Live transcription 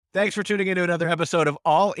Thanks for tuning into another episode of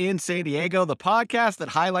All in San Diego, the podcast that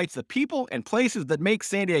highlights the people and places that make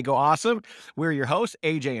San Diego awesome. We're your hosts,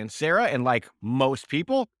 AJ and Sarah, and like most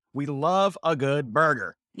people, we love a good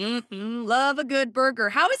burger. Love a good burger.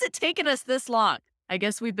 How has it taken us this long? I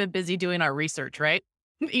guess we've been busy doing our research, right?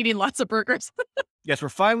 Eating lots of burgers. Yes, we're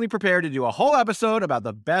finally prepared to do a whole episode about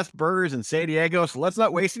the best burgers in San Diego, so let's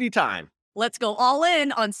not waste any time. Let's go all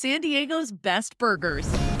in on San Diego's best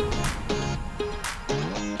burgers.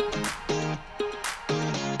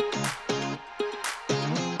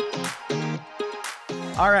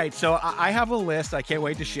 All right, so I have a list I can't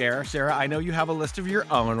wait to share. Sarah, I know you have a list of your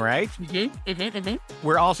own, right?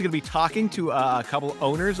 We're also going to be talking to a couple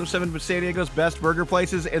owners of some of San Diego's best burger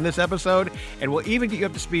places in this episode, and we'll even get you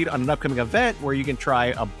up to speed on an upcoming event where you can try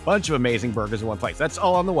a bunch of amazing burgers in one place. That's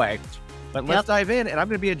all on the way. But let's dive in, and I'm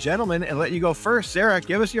going to be a gentleman and let you go first. Sarah,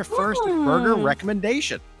 give us your first burger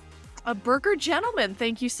recommendation. A burger gentleman,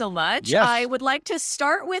 thank you so much. Yes. I would like to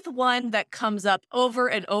start with one that comes up over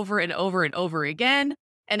and over and over and over again,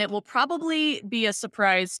 and it will probably be a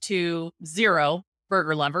surprise to zero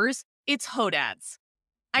burger lovers. It's Hodad's.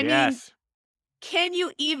 I mean, can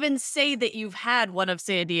you even say that you've had one of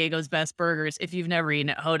San Diego's best burgers if you've never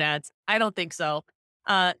eaten at Hodad's? I don't think so.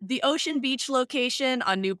 The Ocean Beach location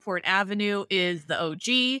on Newport Avenue is the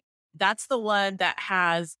OG. That's the one that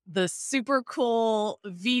has the super cool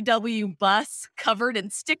VW bus covered in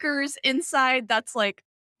stickers inside. That's like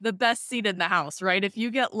the best seat in the house, right? If you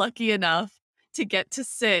get lucky enough to get to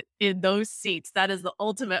sit in those seats, that is the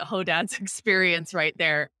ultimate Hodad's experience right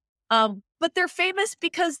there. But they're famous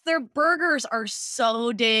because their burgers are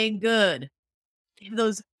so dang good.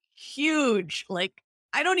 Those huge, like,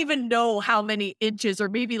 I don't even know how many inches or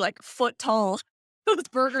maybe like foot tall those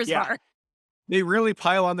burgers are. They really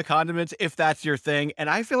pile on the condiments if that's your thing. And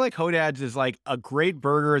I feel like Hodad's is like a great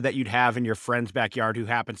burger that you'd have in your friend's backyard who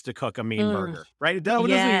happens to cook a mean burger, right? It doesn't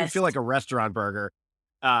even feel like a restaurant burger.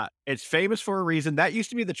 It's famous for a reason. That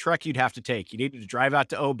used to be the trek you'd have to take. You needed to drive out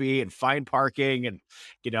to OB and find parking and,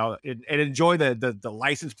 and enjoy the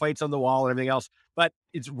license plates on the wall and everything else. But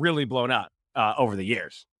it's really blown up over the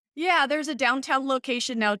years. Yeah, there's a downtown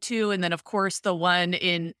location now too, and then of course the one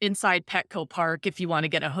inside Petco Park if you want to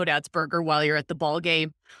get a Hodad's burger while you're at the ball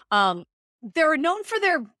game. They're known for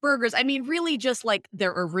their burgers. I mean, really just like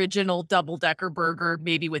their original double-decker burger,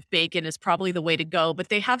 maybe with bacon is probably the way to go, but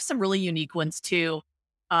they have some really unique ones too.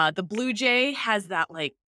 The Blue Jay has that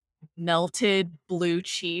like melted blue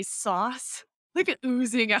cheese sauce, like it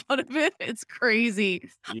oozing out of it. It's crazy.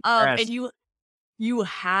 And you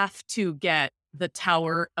have to get the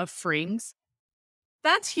Tower of Frings.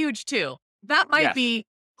 That's huge too. That might be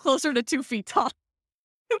closer to 2 feet tall.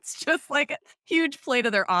 It's just like a huge plate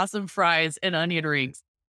of their awesome fries and onion rings.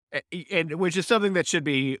 And which is something that should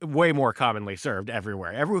be way more commonly served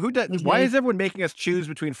everywhere. Why is everyone making us choose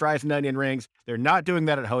between fries and onion rings? They're not doing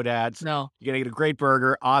that at Hodad's. No. You're going to get a great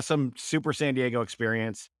burger, awesome, super San Diego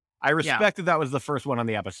experience. I respect that was the first one on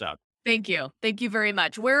the episode. Thank you. Thank you very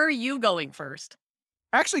much. Where are you going first?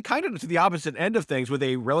 Actually, kind of to the opposite end of things with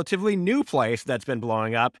a relatively new place that's been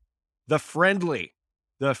blowing up, The Friendly.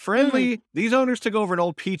 The Friendly, these owners took over an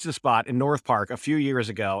old pizza spot in North Park a few years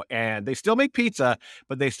ago, and they still make pizza,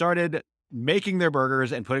 but they started making their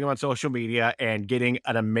burgers and putting them on social media and getting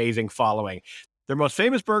an amazing following. Their most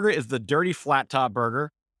famous burger is the Dirty Flat Top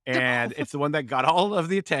Burger, and it's the one that got all of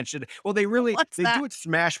the attention. Well, they do it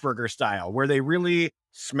smash burger style, where they really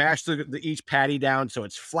smash each patty down so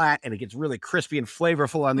it's flat and it gets really crispy and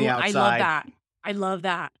flavorful on the outside. I love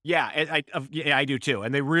that. Yeah, I do too.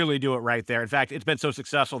 And they really do it right there. In fact, it's been so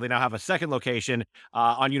successful, they now have a second location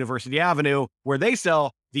on University Avenue where they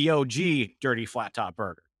sell the OG Dirty Flat Top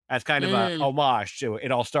Burger as kind of a homage to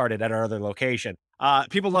it all started at our other location.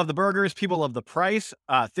 People love the burgers. People love the price.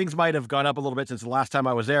 Things might have gone up a little bit since the last time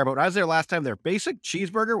I was there, but when I was there last time, their basic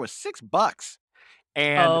cheeseburger was $6.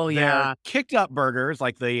 And their kicked up burgers,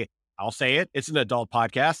 like I'll say it, it's an adult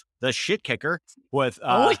podcast, the Shit Kicker with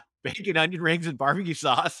bacon, onion rings, and barbecue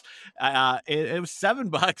sauce. It was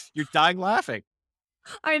 $7. You're dying laughing.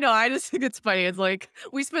 I know. I just think it's funny. It's like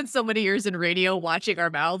we spent so many years in radio watching our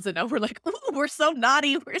mouths, and now we're like, ooh, we're so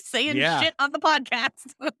naughty. We're saying shit on the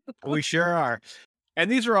podcast. We sure are. And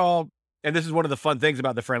these are all, and this is one of the fun things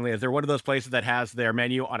about The Friendly, is they're one of those places that has their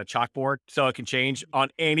menu on a chalkboard, so it can change on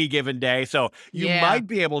any given day. So you might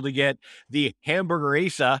be able to get the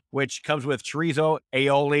hamburgerisa, which comes with chorizo,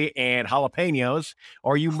 aioli, and jalapenos,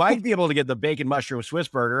 or you might be able to get the bacon mushroom Swiss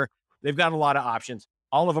burger. They've got a lot of options.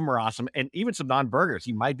 All of them are awesome. And even some non-burgers.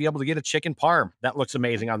 You might be able to get a chicken parm. That looks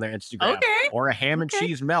amazing on their Instagram. Okay. Or a ham and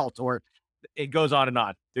cheese melt, or it goes on and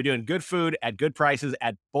on. They're doing good food at good prices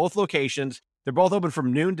at both locations. They're both open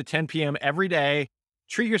from noon to 10 p.m. every day.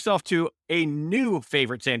 Treat yourself to a new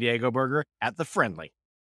favorite San Diego burger at The Friendly.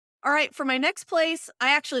 All right, for my next place,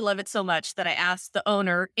 I actually love it so much that I asked the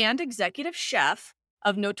owner and executive chef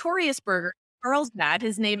of Notorious Burger, Carlsbad.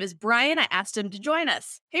 His name is Brian. I asked him to join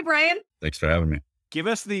us. Hey, Brian. Thanks for having me. Give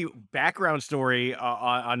us the background story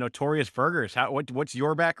on Notorious Burgers. What's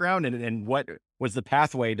your background, and what was the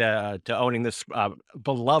pathway to owning this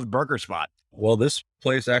beloved burger spot? Well, this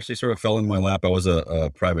place actually sort of fell in my lap. I was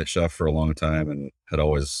a private chef for a long time and had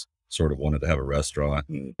always sort of wanted to have a restaurant.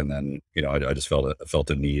 And then, I just felt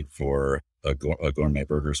a need for a gourmet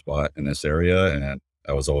burger spot in this area. And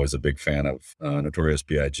I was always a big fan of Notorious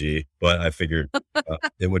B.I.G., but I figured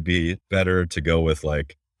it would be better to go with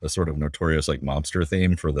like a sort of notorious like mobster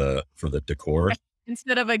theme for the decor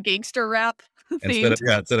instead of a gangster rap theme.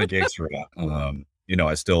 Instead of gangster rap.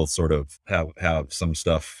 I still sort of have some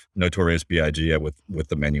stuff Notorious B.I.G. with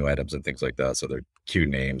the menu items and things like that. So they're cute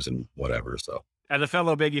names and whatever. So as a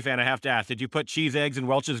fellow Biggie fan, I have to ask, did you put cheese, eggs, and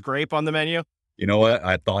Welch's grape on the menu? You know what?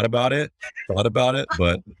 I thought about it, but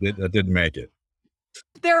I didn't make it.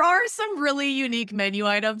 There are some really unique menu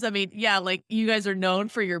items. I mean, yeah, like you guys are known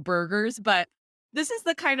for your burgers, but this is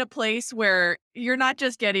the kind of place where you're not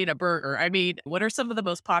just getting a burger. I mean, what are some of the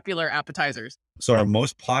most popular appetizers? So our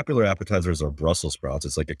most popular appetizers are Brussels sprouts.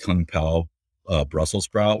 It's like a Kung Pao Brussels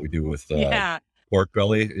sprout we do with pork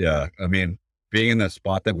belly. Yeah. I mean, being in the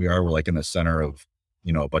spot that we are, we're like in the center of,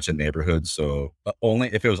 a bunch of neighborhoods. So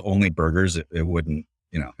if it was only burgers, it wouldn't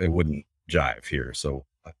jive here. So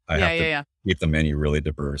I have to keep the menu really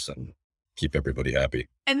diverse and keep everybody happy.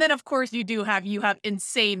 And then, of course, you have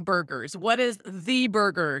insane burgers. What is the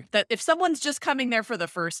burger that if someone's just coming there for the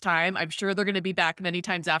first time, I'm sure they're going to be back many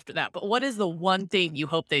times after that. But what is the one thing you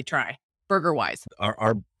hope they try burger wise?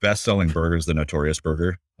 Our best selling burger is the Notorious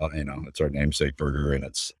Burger. It's our namesake burger, and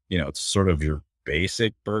it's sort of your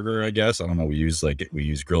basic burger, I guess. I don't know. We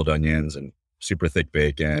use grilled onions and super thick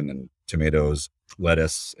bacon and tomatoes,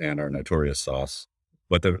 lettuce, and our Notorious sauce.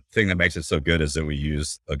 But the thing that makes it so good is that we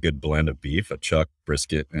use a good blend of beef, a chuck,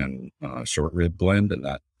 brisket, and short rib blend, and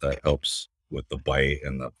that helps with the bite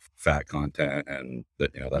and the fat content. And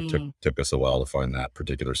that took us a while to find that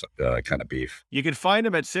particular kind of beef. You can find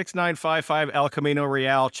them at 6955 El Camino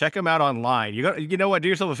Real. Check them out online. You know what? Do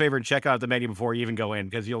yourself a favor and check out the menu before you even go in,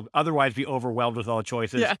 because you'll otherwise be overwhelmed with all the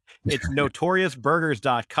choices. Yeah. It's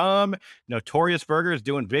notoriousburgers.com. Notorious Burgers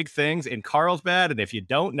doing big things in Carlsbad. And if you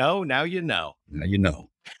don't know, now you know. Now you know.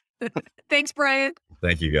 Thanks, Brian.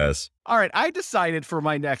 Thank you, guys. All right. I decided for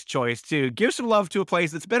my next choice to give some love to a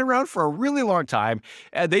place that's been around for a really long time.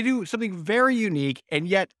 They do something very unique, and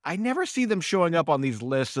yet I never see them showing up on these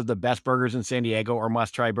lists of the best burgers in San Diego or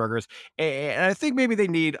must-try burgers. And I think maybe they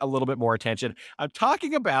need a little bit more attention. I'm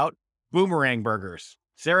talking about Boomerang Burgers.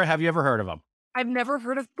 Sarah, have you ever heard of them? I've never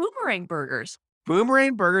heard of Boomerang Burgers.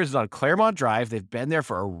 Boomerang Burgers is on Claremont Drive. They've been there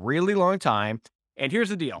for a really long time. And here's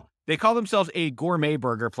the deal. They call themselves a gourmet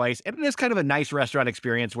burger place, and it is kind of a nice restaurant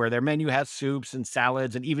experience where their menu has soups and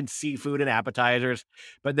salads and even seafood and appetizers.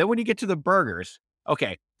 But then when you get to the burgers,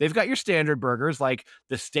 okay, they've got your standard burgers like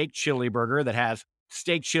the steak chili burger that has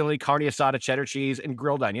steak chili, carne asada, cheddar cheese, and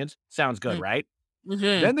grilled onions. Sounds good, right? Mm-hmm.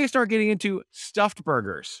 Then they start getting into stuffed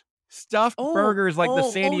burgers. Burgers like the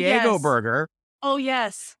San Diego burger. Oh,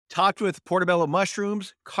 yes. Topped with portobello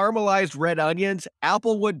mushrooms, caramelized red onions,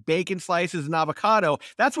 applewood bacon slices, and avocado.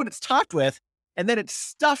 That's what it's topped with. And then it's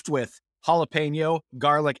stuffed with jalapeno,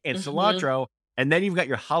 garlic, and cilantro. And then you've got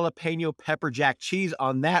your jalapeno pepper jack cheese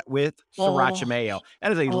on that with sriracha mayo.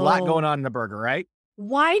 That is a lot going on in a burger, right?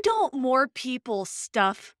 Why don't more people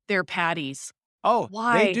stuff their patties? Oh,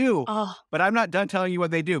 why? They do. But I'm not done telling you what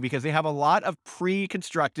they do, because they have a lot of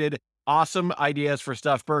pre-constructed awesome ideas for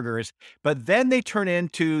stuffed burgers, but then they turn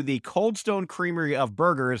into the Cold Stone Creamery of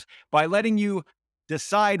burgers by letting you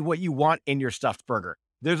decide what you want in your stuffed burger.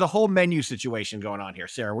 There's a whole menu situation going on here,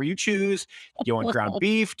 Sarah, where you choose, do you want ground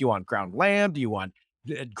beef? Do you want ground lamb? Do you want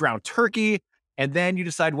ground turkey? And then you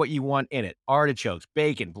decide what you want in it. Artichokes,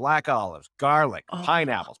 bacon, black olives, garlic,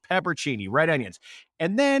 pineapples, peppercini, red onions.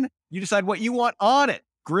 And then you decide what you want on it.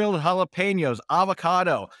 Grilled jalapenos,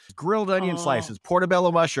 avocado, grilled onion slices,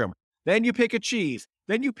 portobello mushroom. Then you pick a cheese,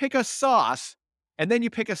 then you pick a sauce, and then you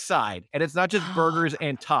pick a side. And it's not just burgers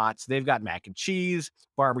and tots. They've got mac and cheese,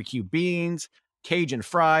 barbecue beans, Cajun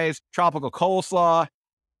fries, tropical coleslaw.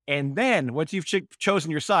 And then once you've chosen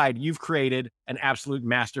your side, you've created an absolute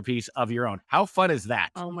masterpiece of your own. How fun is that?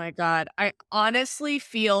 Oh my God. I honestly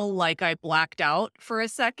feel like I blacked out for a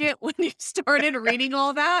second when you started reading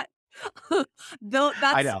all that. Though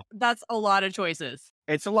I know. that's a lot of choices.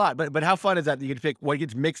 It's a lot, but how fun is that? You get to pick what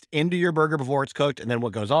gets mixed into your burger before it's cooked, and then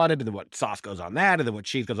what goes on it, and then what sauce goes on that, and then what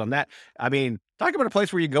cheese goes on that. I mean, talk about a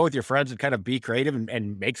place where you go with your friends and kind of be creative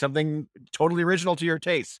and make something totally original to your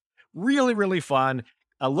taste. Really, really fun.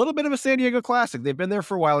 A little bit of a San Diego classic. They've been there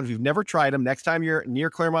for a while. And if you've never tried them, next time you're near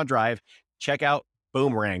Claremont Drive, check out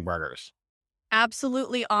Boomerang Burgers.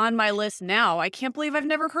 Absolutely on my list now. I can't believe I've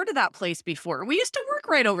never heard of that place before. We used to work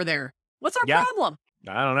right over there. What's our Yeah, problem?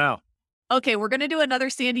 I don't know. Okay, we're going to do another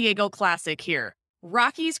San Diego classic here.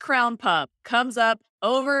 Rocky's Crown Pub comes up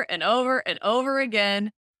over and over and over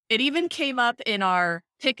again. It even came up in our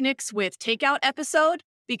picnics with takeout episode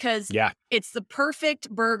because Yeah, it's the perfect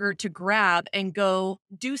burger to grab and go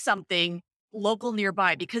do something local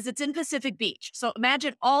nearby because it's in Pacific Beach. So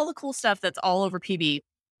imagine all the cool stuff that's all over PB.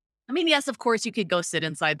 I mean, yes, of course, you could go sit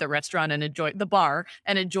inside the restaurant and enjoy the bar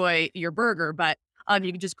and enjoy your burger, but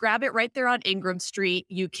you can just grab it right there on Ingram Street.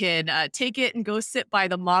 You can take it and go sit by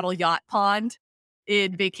the model yacht pond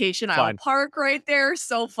in Vacation Island fun. Park right there.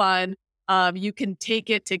 So fun. You can take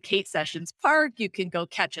it to Kate Sessions Park. You can go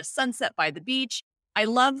catch a sunset by the beach. I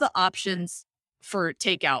love the options for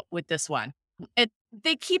takeout with this one.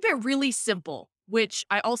 They keep it really simple, which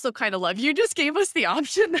I also kind of love. You just gave us the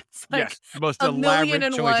option that's like Yes, most a million elaborate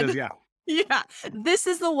and choices. one. Yeah, Yeah, this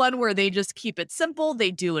is the one where they just keep it simple.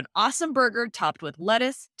 They do an awesome burger topped with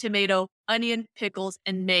lettuce, tomato, onion, pickles,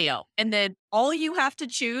 and mayo. And then all you have to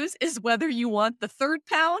choose is whether you want the third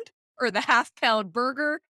pound or the half pound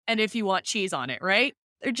burger and if you want cheese on it, right?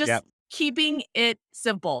 They're just yep. keeping it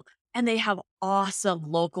simple. And they have awesome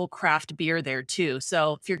local craft beer there too.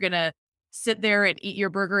 So if you're going to sit there and eat your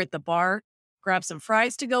burger at the bar, grab some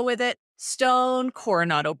fries to go with it. Stone,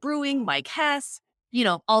 Coronado Brewing, Mike Hess,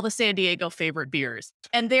 all the San Diego favorite beers.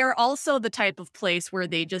 And they're also the type of place where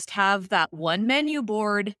they just have that one menu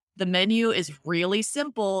board. The menu is really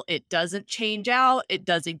simple. It doesn't change out. It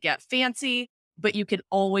doesn't get fancy, but you can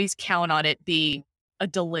always count on it being a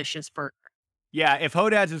delicious burger. Yeah, if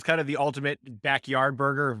Hodad's is kind of the ultimate backyard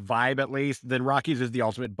burger vibe, at least, then Rocky's is the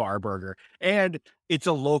ultimate bar burger. And it's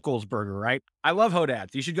a locals burger, right? I love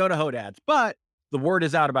Hodad's. You should go to Hodad's. But the word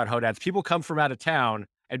is out about Hodad's. People come from out of town,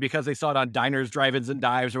 and because they saw it on diners, drive-ins, and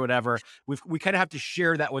dives or whatever, we kind of have to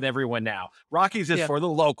share that with everyone now. Rocky's is Yeah. for the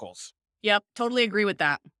locals. Yep, totally agree with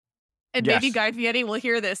that. And maybe Yes. Guy Fieri will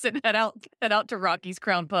hear this and head out to Rocky's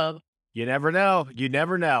Crown Pub. You never know. You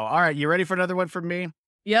never know. All right, you ready for another one from me?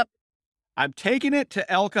 Yep. I'm taking it to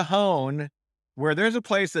El Cajon, where there's a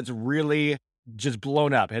place that's really just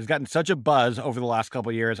blown up. It has gotten such a buzz over the last couple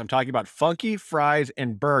of years. I'm talking about Funky Fries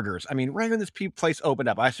and Burgers. I mean, right when this place opened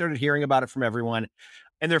up, I started hearing about it from everyone.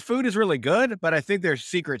 And their food is really good, but I think their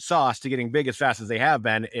secret sauce to getting big as fast as they have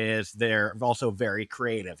been is they're also very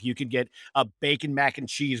creative. You could get a bacon mac and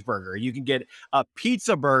cheese burger. You can get a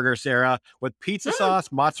pizza burger, Sarah, with pizza sauce,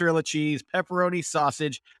 mozzarella cheese, pepperoni,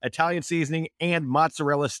 sausage, Italian seasoning, and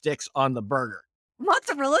mozzarella sticks on the burger.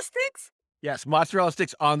 Mozzarella sticks? Yes, mozzarella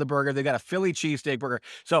sticks on the burger. They got a Philly cheesesteak burger.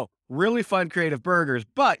 So really fun, creative burgers.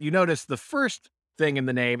 But you notice the first thing in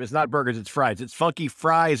the name is not burgers, it's fries. It's Funky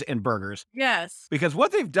Fries and Burgers. Yes. Because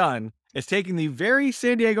what they've done is taking the very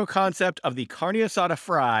San Diego concept of the carne asada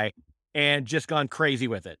fry and just gone crazy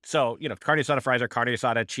with it. So, carne asada fries are carne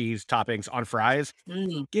asada cheese toppings on fries.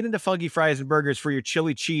 Get into Funky Fries and Burgers for your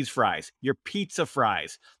chili cheese fries, your pizza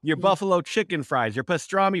fries, your buffalo chicken fries, your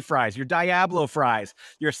pastrami fries, your Diablo fries,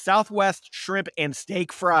 your Southwest shrimp and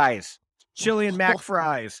steak fries, chili and mac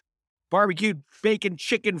fries, barbecued bacon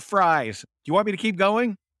chicken fries. Do you want me to keep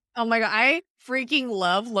going? Oh my God. I freaking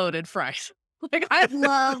love loaded fries. Like, I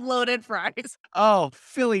love loaded fries. Oh,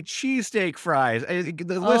 Philly cheesesteak fries.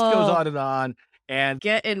 The list goes on and on. And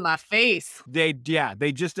Get in my face. they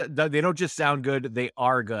don't just sound good, they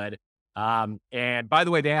are good. And by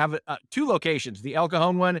the way, they have two locations. The El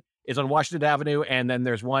Cajon one is on Washington Avenue, and then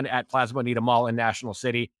there's one at Plaza Bonita Mall in National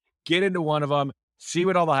City. Get into one of them, see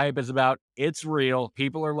what all the hype is about. It's real.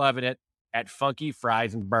 People are loving it at Funky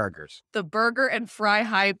Fries and Burgers. The burger and fry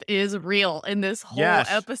hype is real in this whole Yes.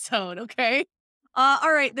 episode, okay?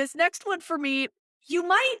 All right, this next one for me, you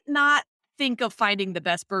might not think of finding the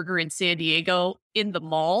best burger in San Diego in the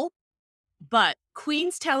mall, but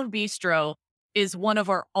Queenstown Bistro is one of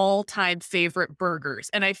our all-time favorite burgers.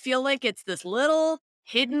 And I feel like it's this little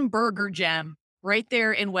hidden burger gem right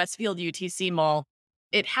there in Westfield UTC Mall.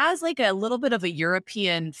 It has like a little bit of a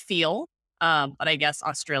European feel, but I guess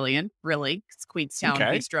Australian, really. It's Queenstown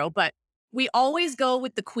Okay. Bistro. But we always go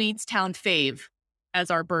with the Queenstown fave as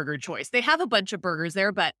our burger choice. They have a bunch of burgers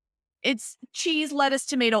there, but it's cheese, lettuce,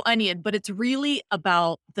 tomato, onion, but it's really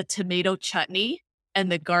about the tomato chutney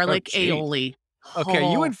and the garlic gee. aioli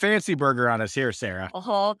Okay, you Oh, went fancy burger on us here, Sarah.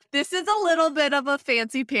 oh, this is a little bit of a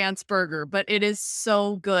fancy pants burger, but it is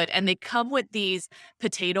so good. And they come with these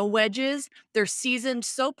potato wedges. They're seasoned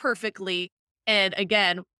so perfectly. And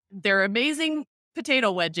again, they're amazing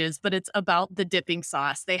potato wedges, but it's about the dipping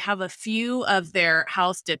sauce. They have a few of their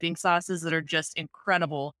house dipping sauces that are just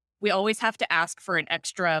incredible. We always have to ask for an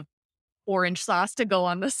extra orange sauce to go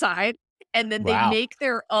on the side. And then they Wow. make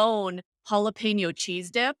their own jalapeno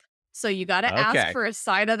cheese dip. So you got to ask Okay. for a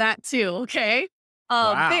side of that too. Okay. They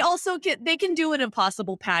Wow. also they can do an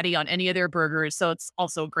impossible patty on any of their burgers. So it's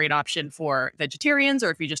also a great option for vegetarians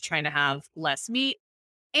or if you're just trying to have less meat.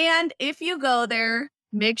 And if you go there,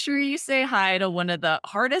 make sure you say hi to one of the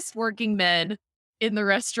hardest working men in the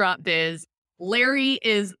restaurant biz. Larry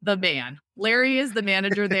is the man. Larry is the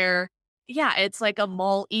manager there. Yeah, it's like a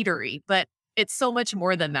mall eatery, but it's so much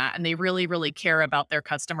more than that. And they really, really care about their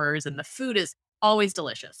customers, and the food is always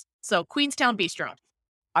delicious. So, Queenstown Bistro.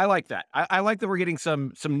 I like that. I like that we're getting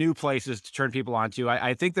some new places to turn people onto.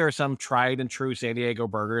 I think there are some tried and true San Diego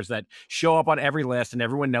burgers that show up on every list and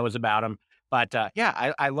everyone knows about them. But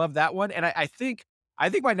yeah, I love that one, and I think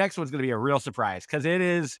my next one's going to be a real surprise because it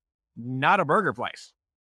is not a burger place.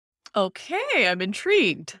 Okay, I'm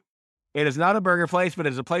intrigued. It is not a burger place, but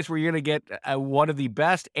it's a place where you're going to get one of the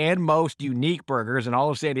best and most unique burgers in all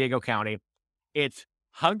of San Diego County. It's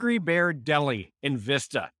Hungry Bear Deli in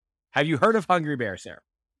Vista. Have you heard of Hungry Bear, Sarah?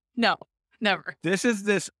 No, never. This is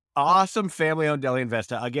this awesome family-owned deli in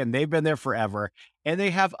Vesta. Again, they've been there forever, and they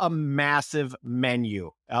have a massive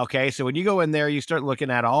menu. Okay, so when you go in there, you start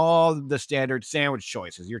looking at all the standard sandwich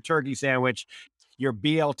choices: your turkey sandwich, your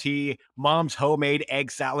BLT, mom's homemade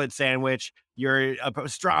egg salad sandwich, your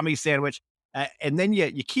pastrami sandwich, and then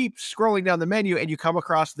you keep scrolling down the menu, and you come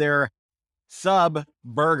across their sub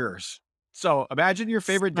burgers. So imagine your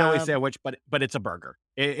favorite deli Sub. sandwich, but it's a burger.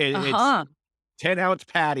 It's Uh-huh. 10-ounce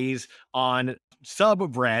patties on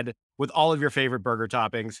sub bread with all of your favorite burger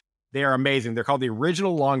toppings. They are amazing. They're called the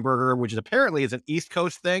original long burger, which is apparently is an East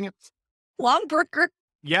Coast thing. Long burger.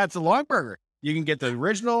 Yeah, it's a long burger. You can get the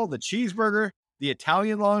original, the cheeseburger, the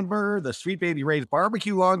Italian long burger, the Sweet Baby Ray's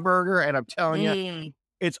barbecue long burger. And I'm telling you, Mm.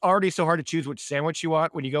 it's already so hard to choose which sandwich you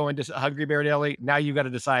want when you go into Hungry Bear Deli. Now you've got to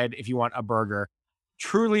decide if you want a burger.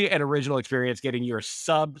 Truly an original experience getting your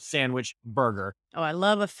sub sandwich burger. Oh, I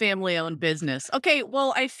love a family owned business. Okay,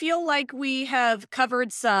 well, I feel like we have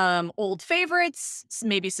covered some old favorites,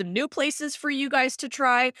 maybe some new places for you guys to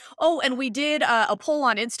try. Oh, and we did a poll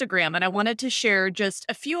on Instagram, and I wanted to share just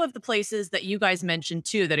a few of the places that you guys mentioned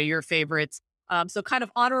too that are your favorites. So, kind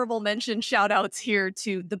of honorable mention shout outs here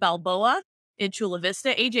to the Balboa in Chula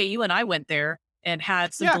Vista. AJ, you and I went there and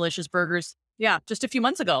had some Yeah. delicious burgers. Yeah, just a few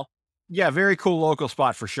months ago. Yeah, very cool local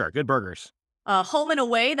spot for sure. Good burgers. Home and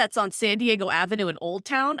Away, that's on San Diego Avenue in Old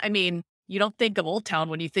Town. I mean, you don't think of Old Town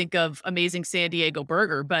when you think of amazing San Diego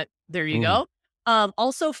burger, but there you Mm. go.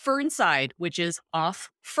 Also Fernside, which is off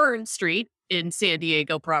Fern Street in San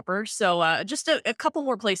Diego proper. So just a couple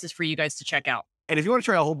more places for you guys to check out. And if you want to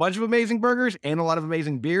try a whole bunch of amazing burgers and a lot of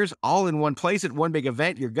amazing beers all in one place at one big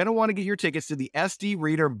event, you're going to want to get your tickets to the SD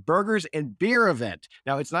Reader Burgers and Beer event.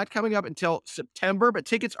 Now, it's not coming up until September, but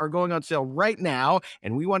tickets are going on sale right now.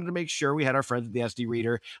 And we wanted to make sure we had our friends at the SD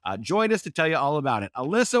Reader join us to tell you all about it.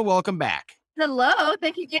 Alyssa, welcome back. Hello,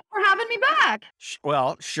 thank you again for having me back.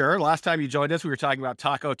 Well, sure. Last time you joined us, we were talking about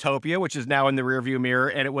Tacotopia, which is now in the rearview mirror,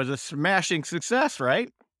 and it was a smashing success,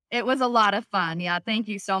 right? It was a lot of fun. Yeah, thank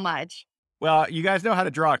you so much. Well, you guys know how to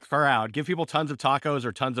draw a crowd. Give people tons of tacos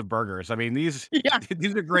or tons of burgers. I mean, these Yeah.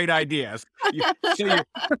 these are great ideas. So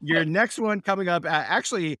your next one coming up,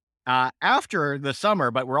 actually after the summer,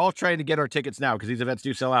 but we're all trying to get our tickets now because these events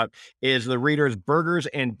do sell out. Is the Readers Burgers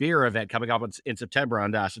and Beer event coming up in September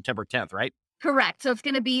on September 10th, right? Correct. So it's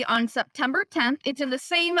going to be on September 10th. It's in the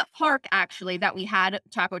same park, actually, that we had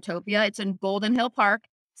Tacotopia. It's in Golden Hill Park,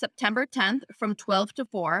 September 10th from 12 to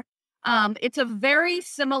 4. It's a very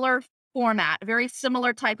similar format, very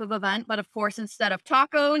similar type of event. But of course, instead of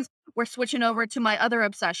tacos, we're switching over to my other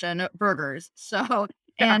obsession, burgers. So,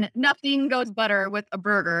 Yeah. and nothing goes better with a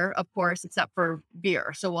burger, of course, except for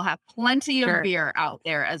beer. So we'll have plenty of Sure. beer out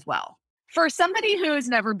there as well. For somebody who's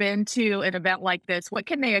never been to an event like this, what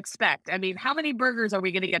can they expect? I mean, how many burgers are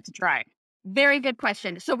we going to get to try? Very good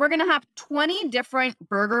question. So we're going to have 20 different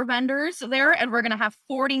burger vendors there, and we're going to have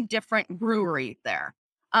 40 different breweries there.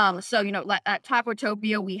 At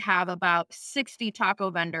Tacotopia, we have about 60 taco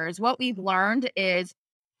vendors. What we've learned is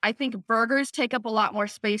I think burgers take up a lot more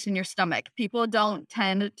space in your stomach. People don't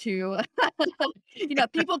tend to,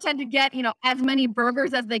 people tend to get, as many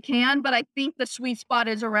burgers as they can, but I think the sweet spot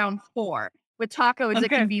is around 4. With tacos, it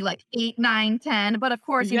Okay. can be like 8, 9, 10. But of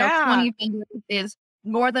course, Yeah. 20 vendors is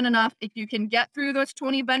more than enough. If you can get through those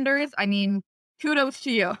 20 vendors, I mean, kudos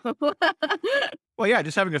to you. Well, yeah,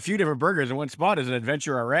 just having a few different burgers in one spot is an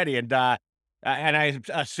adventure already. And I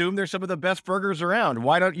assume there's some of the best burgers around.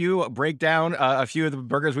 Why don't you break down a few of the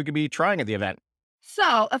burgers we could be trying at the event?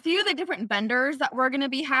 So, a few of the different vendors that we're going to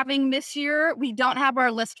be having this year, we don't have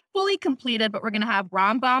our list fully completed, but we're going to have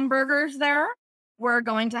Rambam Burgers there. We're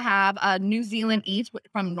going to have New Zealand Eats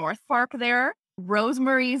from North Park there.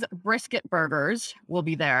 Rosemary's Brisket Burgers will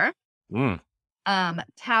be there. Mm.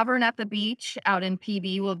 Tavern at the Beach out in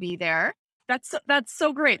PB will be there. That's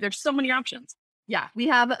so great. There's so many options. Yeah,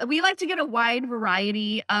 we like to get a wide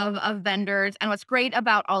variety of vendors. And what's great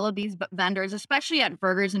about all of these vendors, especially at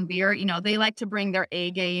Burgers and Beer, they like to bring their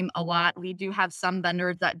A game a lot. We do have some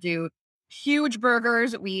vendors that do huge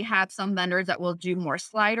burgers. We have some vendors that will do more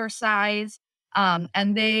slider size.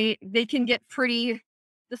 And they can get the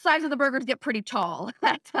size of the burgers get pretty tall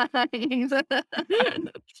at times.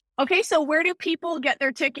 Okay, so where do people get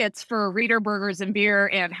their tickets for Reader Burgers and Beer,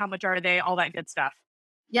 and how much are they? All that good stuff.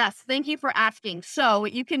 Yes, thank you for asking. So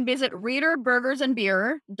you can visit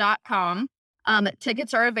readerburgersandbeer.com.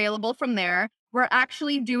 Tickets are available from there. We're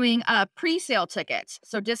actually doing pre-sale tickets.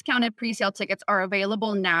 So discounted pre-sale tickets are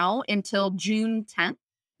available now until June 10th.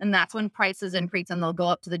 And that's when prices increase and they'll go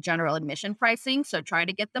up to the general admission pricing. So try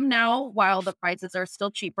to get them now while the prices are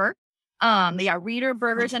still cheaper. Reader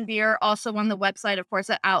Burgers and Beer, also on the website, of course,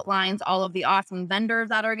 it outlines all of the awesome vendors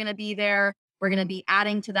that are going to be there. We're going to be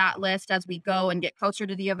adding to that list as we go and get closer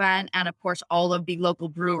to the event. And of course, all of the local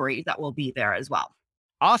breweries that will be there as well.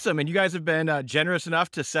 Awesome. And you guys have been generous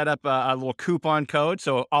enough to set up a little coupon code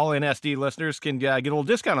so all in SD listeners can get a little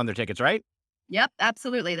discount on their tickets, right? Yep,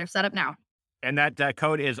 absolutely. They're set up now. And that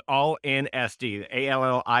code is all in SD,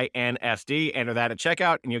 ALLINSD. Enter that at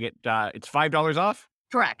checkout and you'll get, it's $5 off.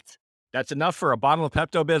 Correct. That's enough for a bottle of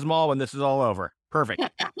Pepto-Bismol when this is all over. Perfect.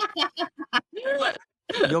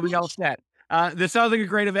 You'll be all set. This sounds like a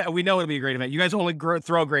great event. We know it'll be a great event. You guys only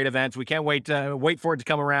throw great events. We can't wait for it to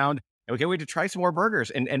come around. And we can't wait to try some more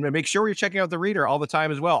burgers and make sure you're checking out the Reader all the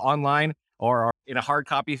time as well, online or in a hard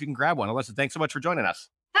copy if you can grab one. Alyssa, thanks so much for joining us.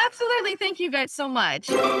 Absolutely. Thank you guys so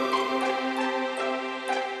much.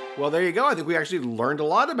 Well, there you go. I think we actually learned a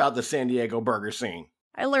lot about the San Diego burger scene.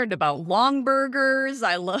 I learned about long burgers.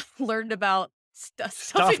 I learned about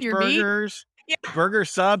stuff in your burgers, meat. Burger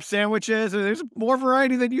sub sandwiches. There's more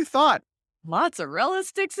variety than you thought. Mozzarella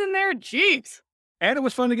sticks in there. Jeez. And it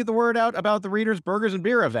was fun to get the word out about the Reader's Burgers and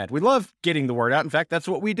Beer event. We love getting the word out. In fact, that's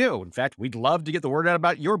what we do. In fact, we'd love to get the word out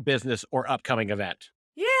about your business or upcoming event.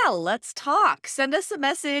 Yeah, let's talk. Send us a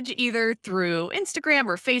message either through Instagram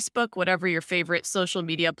or Facebook, whatever your favorite social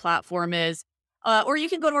media platform is. Or you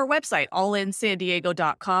can go to our website,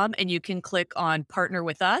 allinsandiego.com, and you can click on Partner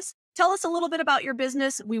with Us. Tell us a little bit about your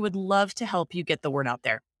business. We would love to help you get the word out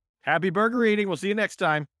there. Happy burger eating. We'll see you next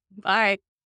time. Bye.